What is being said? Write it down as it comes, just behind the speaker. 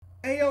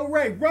Ayo,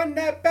 Ray, run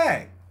that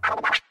back.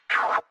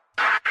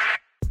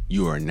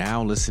 You are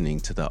now listening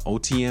to the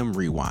OTM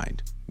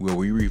Rewind, where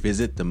we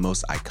revisit the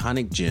most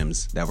iconic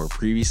gems that were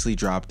previously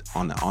dropped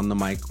on the On the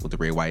Mic with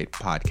Ray White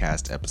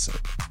podcast episode.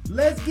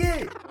 Let's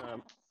get it.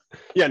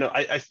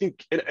 I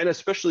think, and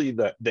especially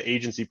the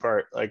agency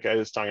part, like I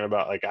was talking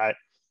about, like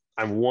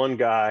I'm one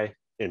guy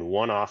in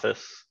one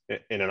office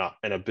in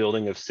a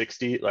building of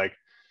 60, like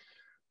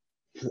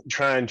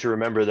trying to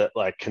remember that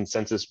like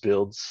consensus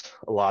builds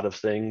a lot of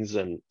things.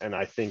 And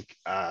I think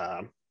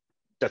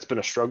that's been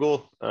a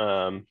struggle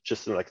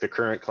just in like the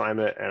current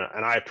climate.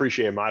 And I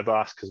appreciate my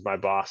boss, because my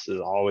boss is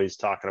always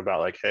talking about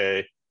like,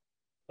 hey,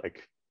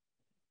 like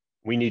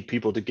we need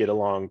people to get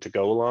along to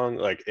go along.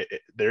 Like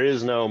there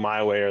is no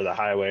my way or the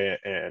highway.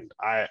 And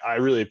I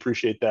really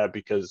appreciate that,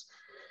 because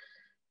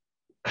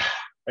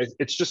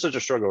it's just such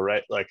a struggle,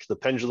 right? Like the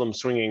pendulum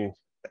swinging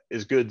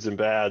is goods and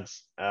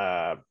bads.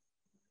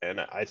 And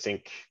I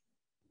think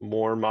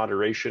more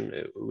moderation,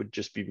 it would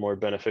just be more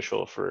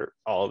beneficial for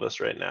all of us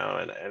right now.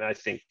 And I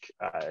think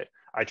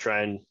I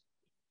try and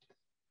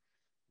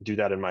do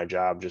that in my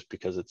job, just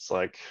because it's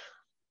like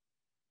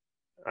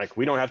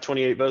we don't have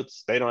 28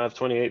 votes. They don't have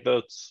 28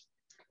 votes.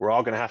 We're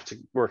all going to have to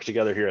work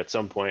together here at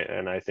some point.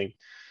 And I think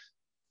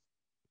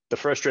the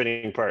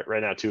frustrating part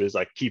right now too is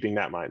like keeping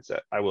that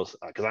mindset. I will,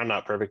 because I'm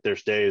not perfect.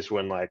 There's days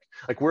when like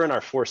we're in our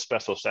fourth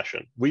special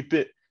session.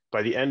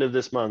 By the end of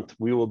this month,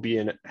 we will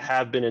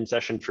have been in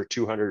session for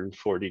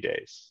 240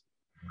 days.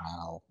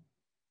 Wow.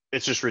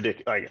 It's just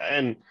ridiculous. Like,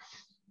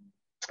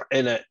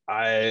 and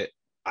I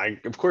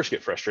of course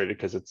get frustrated,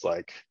 because it's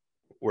like,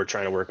 we're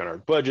trying to work on our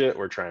budget.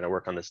 We're trying to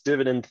work on this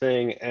dividend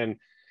thing. And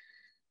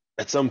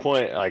at some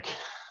point, like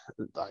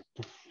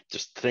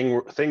just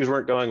things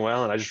weren't going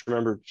well. And I just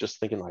remember just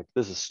thinking like,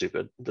 this is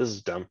stupid. This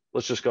is dumb.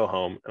 Let's just go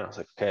home. And I was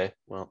like, okay,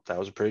 well, that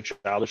was a pretty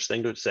childish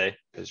thing to say,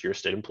 because you're a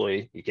state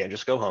employee. You can't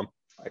just go home.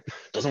 Like, it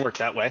doesn't work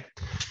that way.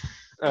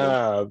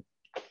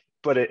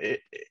 But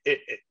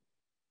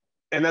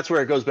and that's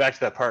where it goes back to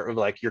that part of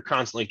like, you're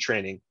constantly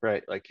training,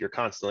 right? Like you're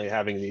constantly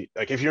having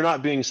if you're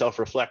not being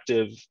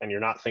self-reflective and you're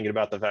not thinking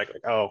about the fact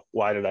like, oh,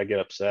 why did I get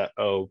upset?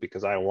 Oh,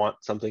 because I want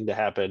something to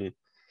happen.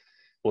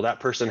 Well, that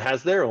person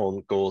has their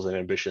own goals and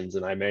ambitions,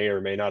 and I may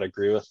or may not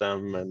agree with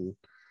them.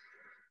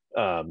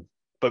 And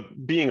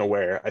but being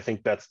aware, I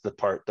think that's the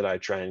part that I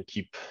try and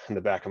keep in the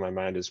back of my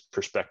mind, is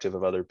perspective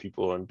of other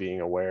people and being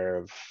aware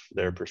of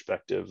their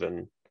perspective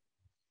and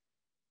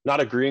not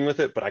agreeing with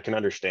it, but I can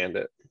understand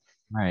it.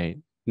 Right.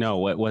 No,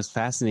 what's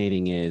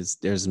fascinating is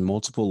there's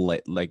multiple,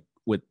 like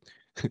with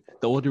the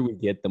older we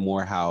get, the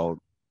more how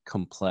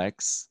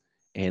complex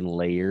and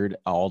layered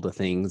all the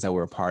things that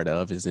we're a part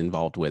of is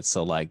involved with.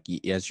 So like,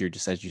 as you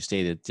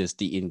stated, just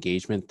the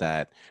engagement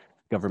that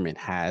government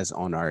has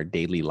on our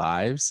daily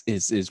lives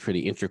is pretty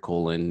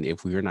integral. And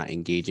if we're not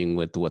engaging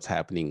with what's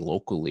happening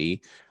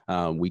locally,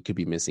 we could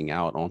be missing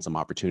out on some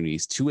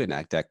opportunities to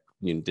enact that,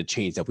 the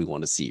change that we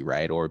want to see,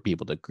 right? Or be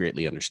able to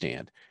greatly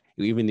understand.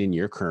 Even in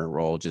your current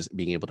role, just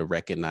being able to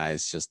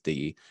recognize just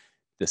the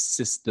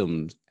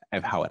system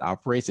of how it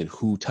operates and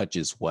who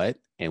touches what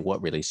and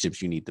what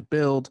relationships you need to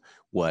build,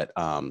 what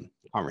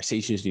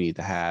conversations you need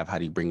to have, how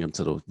do you bring them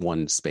to the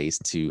one space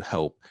to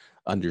help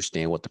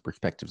understand what the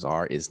perspectives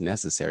are is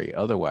necessary.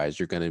 Otherwise,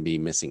 you're going to be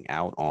missing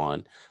out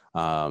on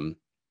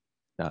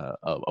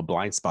a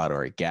blind spot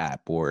or a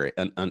gap or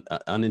an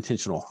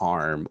unintentional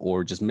harm,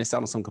 or just miss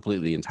out on something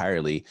completely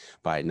entirely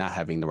by not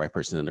having the right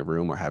person in the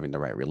room or having the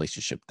right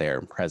relationship there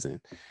and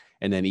present.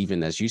 And then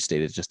even as you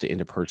stated, just the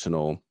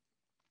interpersonal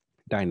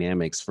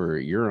dynamics for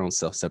your own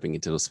self stepping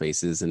into those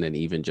spaces, and then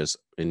even just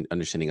in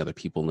understanding other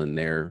people in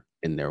their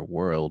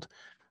world,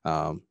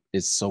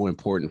 is so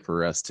important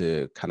for us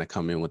to kind of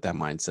come in with that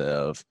mindset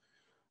of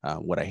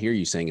what I hear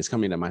you saying is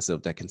coming to mindset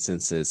of that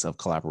consensus of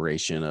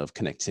collaboration, of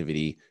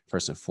connectivity,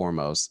 first and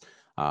foremost,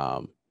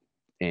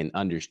 and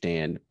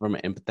understand from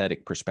an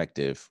empathetic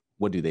perspective,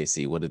 what do they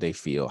see? What do they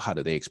feel? How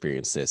do they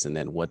experience this? And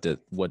then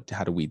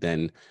how do we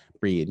then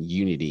bring in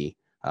unity?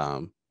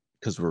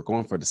 Because we're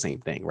going for the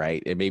same thing,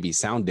 right? It maybe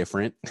sound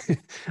different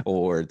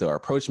or the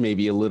approach may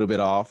be a little bit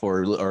off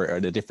or a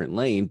different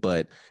lane,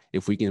 but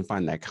if we can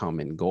find that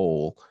common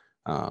goal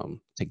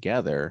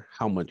together,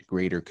 how much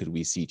greater could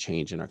we see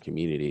change in our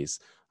communities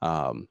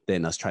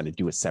than us trying to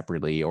do it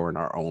separately or in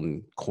our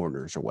own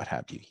corners or what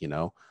have you,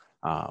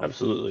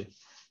 Absolutely.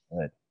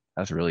 But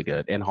that's really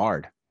good and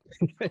hard.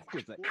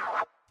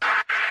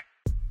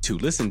 To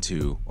listen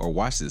to or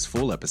watch this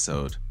full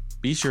episode,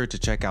 be sure to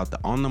check out the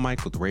On the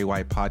Mic with Ray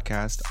White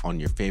podcast on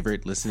your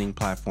favorite listening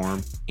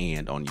platform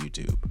and on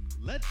YouTube.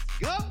 Let's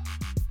go.